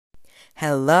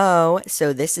Hello.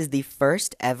 So this is the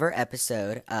first ever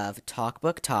episode of Talk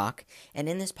Book Talk, and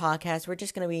in this podcast we're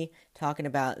just going to be talking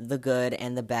about the good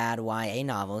and the bad YA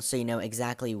novels so you know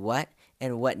exactly what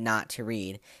and what not to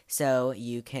read. So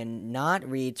you can not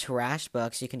read trash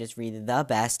books, you can just read the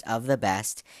best of the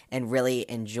best and really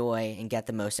enjoy and get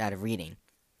the most out of reading.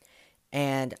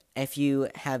 And if you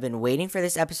have been waiting for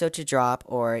this episode to drop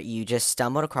or you just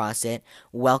stumbled across it,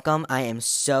 welcome. I am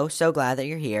so glad that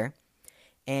you're here.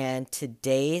 And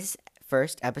today's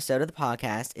first episode of the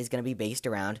podcast is going to be based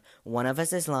around One of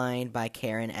Us is Lying by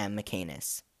Karen M.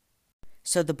 McCannis.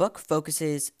 So the book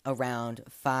focuses around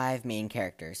five main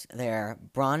characters. They're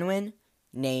Bronwyn,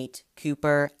 Nate,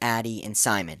 Cooper, Addie, and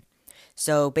Simon.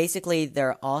 So basically,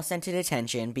 they're all sent to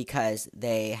detention because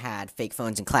they had fake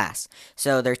phones in class.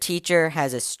 So their teacher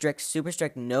has a super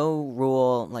strict no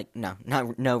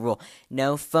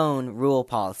phone rule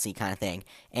policy kind of thing.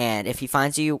 And if he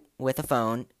finds you with a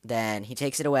phone, then he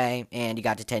takes it away and you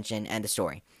got detention, end of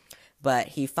story. But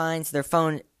he finds their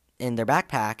phone in their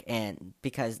backpack, and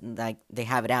because they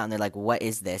have it out and they're like, what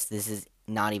is this? This is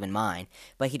not even mine.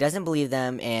 But he doesn't believe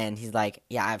them, and he's like,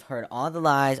 yeah, I've heard all the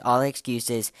lies, all the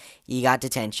excuses. You got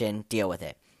detention, deal with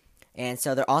it. And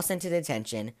so they're all sent to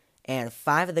detention, and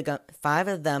five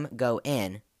of them go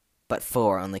in, but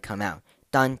four only come out.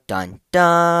 Dun dun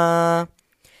dun.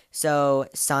 So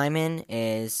Simon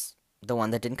is the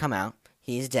one that didn't come out.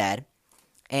 He's dead,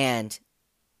 and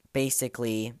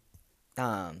basically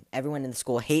everyone in the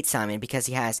school hates Simon because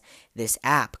he has this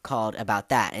app called About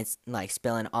That. It's like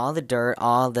spilling all the dirt,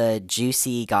 all the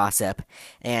juicy gossip,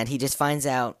 and he just finds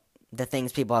out the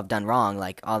things people have done wrong,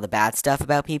 like all the bad stuff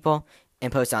about people,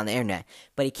 and posts it on the internet.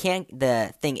 But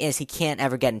the thing is, he can't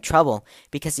ever get in trouble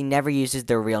because he never uses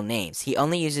their real names. He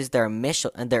only uses their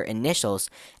initials.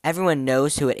 Everyone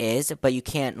knows who it is, but you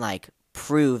can't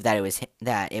prove that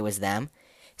it was them.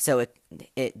 So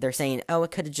they're saying, oh, it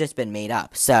could have just been made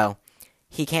up. So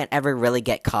he can't ever really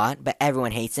get caught, but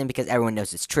everyone hates him because everyone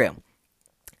knows it's true.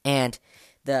 And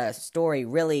the story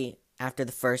really, after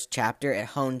the first chapter, it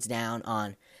hones down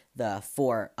on the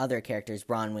four other characters,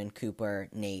 Bronwyn, Cooper,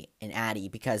 Nate, and Addie,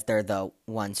 because they're the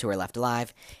ones who are left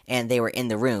alive, and they were in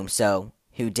the room, so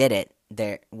who did it?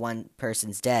 One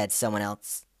person's dead, someone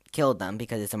else killed them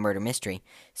because it's a murder mystery.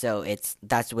 So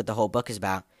that's what the whole book is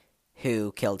about,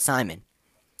 who killed Simon.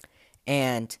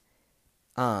 And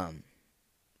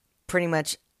pretty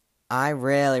much, I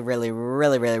really,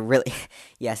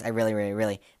 yes, I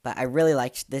really, but I really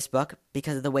liked this book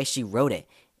because of the way she wrote it.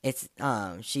 It's,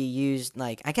 she used,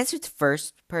 I guess it's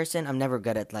first person. I'm never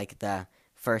good at, the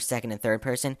first, second, and third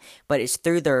person, but it's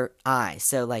through their eyes.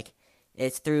 So,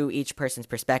 it's through each person's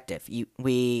perspective.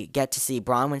 We get to see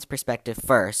Bronwyn's perspective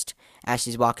first as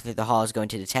she's walking through the halls going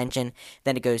to detention.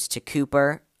 Then it goes to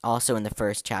Cooper, also in the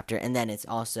first chapter, and then it's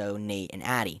also Nate and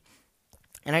Addie.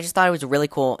 And I just thought it was really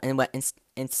cool. And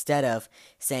instead of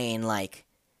saying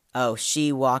oh,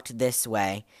 she walked this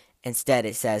way, instead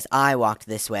it says I walked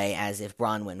this way, as if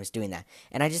Bronwyn was doing that.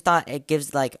 And I just thought it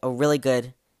gives a really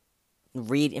good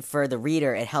read for the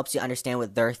reader. It helps you understand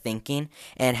what they're thinking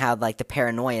and how the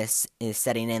paranoia is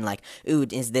setting in. Ooh,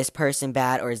 is this person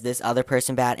bad or is this other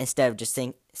person bad? Instead of just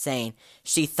saying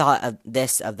she thought of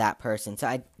this of that person. So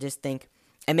I just think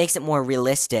it makes it more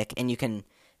realistic, and you can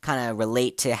kind of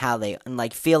relate to how they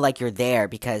feel like you're there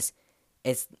because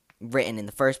it's written in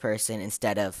the first person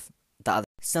instead of the other.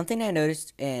 Something I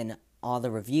noticed in all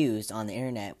the reviews on the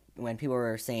internet when people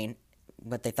were saying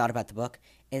what they thought about the book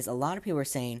is a lot of people were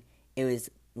saying it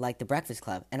was like The Breakfast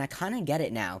Club, and I kind of get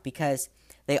it now because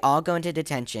they all go into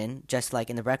detention just like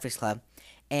in The Breakfast Club,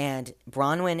 and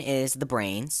Bronwyn is the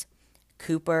brains,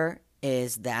 Cooper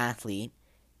is the athlete,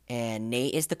 and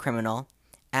Nate is the criminal.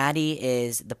 Addie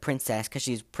is the princess because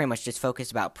she's pretty much just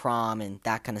focused about prom and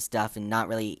that kind of stuff and not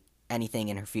really anything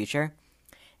in her future.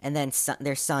 And then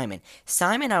there's Simon.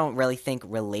 Simon I don't really think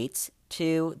relates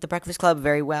to The Breakfast Club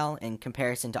very well in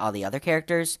comparison to all the other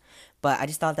characters, but I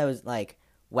just thought that was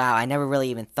wow, I never really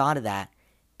even thought of that,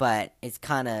 but it's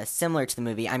kind of similar to the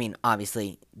movie. I mean,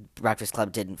 obviously, Breakfast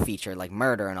Club didn't feature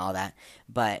murder and all that,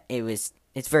 but it's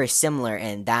very similar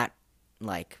in that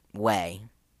way.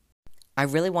 I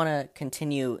really want to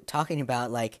continue talking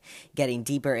about getting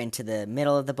deeper into the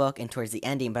middle of the book and towards the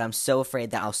ending, but I'm so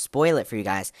afraid that I'll spoil it for you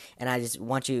guys, and I just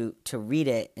want you to read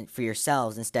it for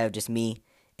yourselves instead of just me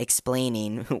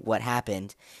explaining what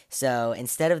happened. So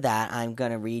instead of that, I'm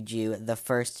going to read you the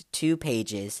first 2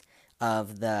 pages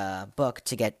of the book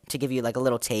to give you a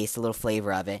little taste, a little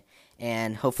flavor of it,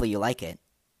 and hopefully you like it.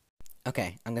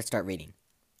 Okay, I'm going to start reading.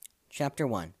 Chapter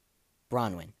 1,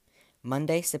 Bronwyn.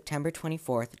 Monday, September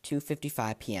 24th,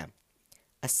 2:55 p.m.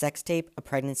 A sex tape, a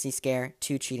pregnancy scare,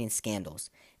 2 cheating scandals.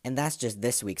 And that's just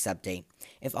this week's update.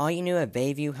 If all you knew of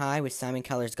Bayview High was Simon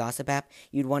Keller's gossip app,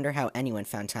 you'd wonder how anyone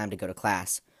found time to go to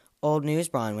class. Old news,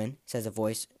 Bronwyn, says a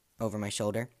voice over my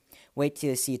shoulder. Wait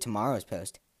till you see tomorrow's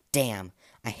post. Damn,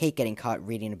 I hate getting caught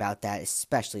reading about that,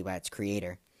 especially by its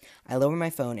creator. I lower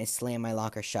my phone and slam my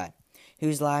locker shut.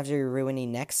 Whose lives are you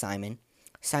ruining next, Simon?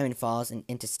 Simon falls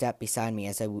into step beside me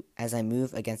as I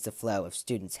move against the flow of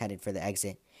students headed for the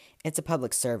exit. It's a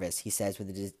public service, he says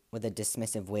with a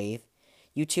dismissive wave.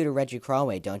 You tutor Reggie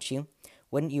Crawway, don't you?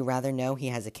 Wouldn't you rather know he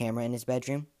has a camera in his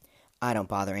bedroom? I don't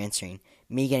bother answering.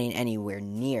 Me getting anywhere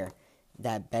near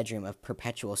that bedroom of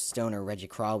perpetual stoner Reggie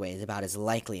Crawway is about as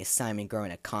likely as Simon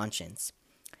growing a conscience.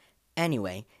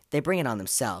 Anyway, they bring it on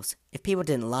themselves. If people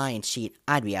didn't lie and cheat,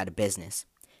 I'd be out of business.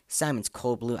 Simon's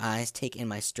cold blue eyes take in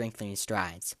my strengthening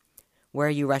strides. Where are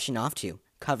you rushing off to?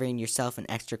 Covering yourself in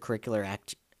extracurricular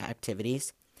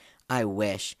activities? I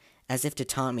wish. As if to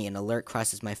taunt me, an alert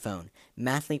crosses my phone.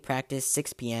 Mathlete practice,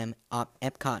 6 p.m.,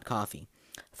 Epcot coffee.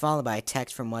 Followed by a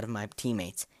text from one of my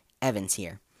teammates. Evan's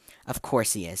here. Of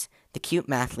course he is. The cute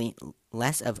mathlete,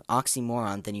 less of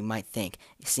oxymoron than you might think,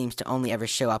 seems to only ever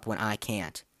show up when I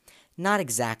can't. Not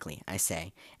exactly, I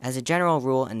say. As a general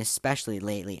rule, and especially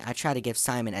lately, I try to give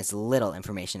Simon as little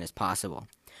information as possible.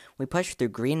 We push through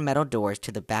green metal doors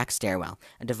to the back stairwell,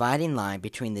 a dividing line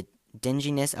between the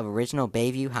dinginess of original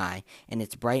Bayview High and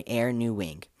its bright air new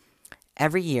wing.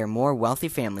 Every year, more wealthy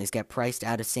families get priced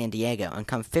out of San Diego and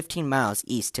come 15 miles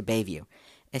east to Bayview,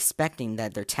 expecting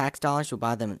that their tax dollars will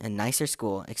buy them a nicer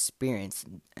school experience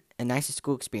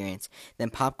than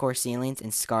popcorn ceilings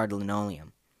and scarred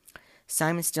linoleum.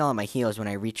 Simon's still on my heels when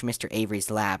I reach Mr. Avery's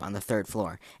lab on the 3rd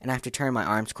floor, and I have to turn my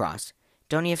arms crossed.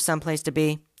 Don't you have someplace to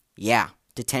be? Yeah,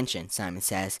 detention, Simon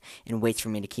says, and waits for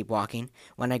me to keep walking.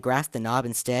 When I grasp the knob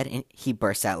instead, he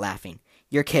bursts out laughing.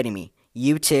 You're kidding me.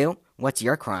 You too? What's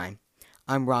your crime?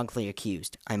 I'm wrongfully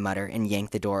accused, I mutter and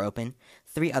yank the door open.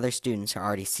 3 other students are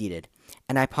already seated,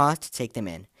 and I pause to take them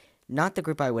in. Not the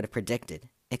group I would have predicted,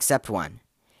 except one.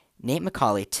 Nate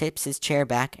McCauley tips his chair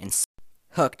back and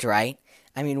hooked, right?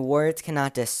 I mean, words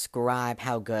cannot describe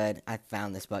how good I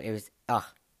found this book. It was,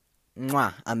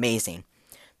 amazing.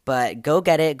 But go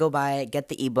get it, go buy it, get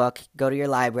the ebook, go to your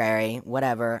library,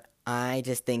 whatever. I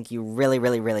just think you really,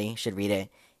 really, really should read it.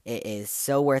 It is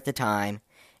so worth the time.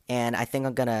 And I think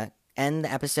I'm going to end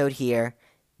the episode here.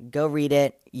 Go read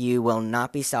it. You will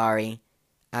not be sorry.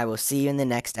 I will see you in the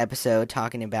next episode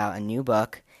talking about a new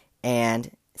book. And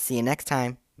see you next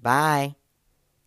time. Bye.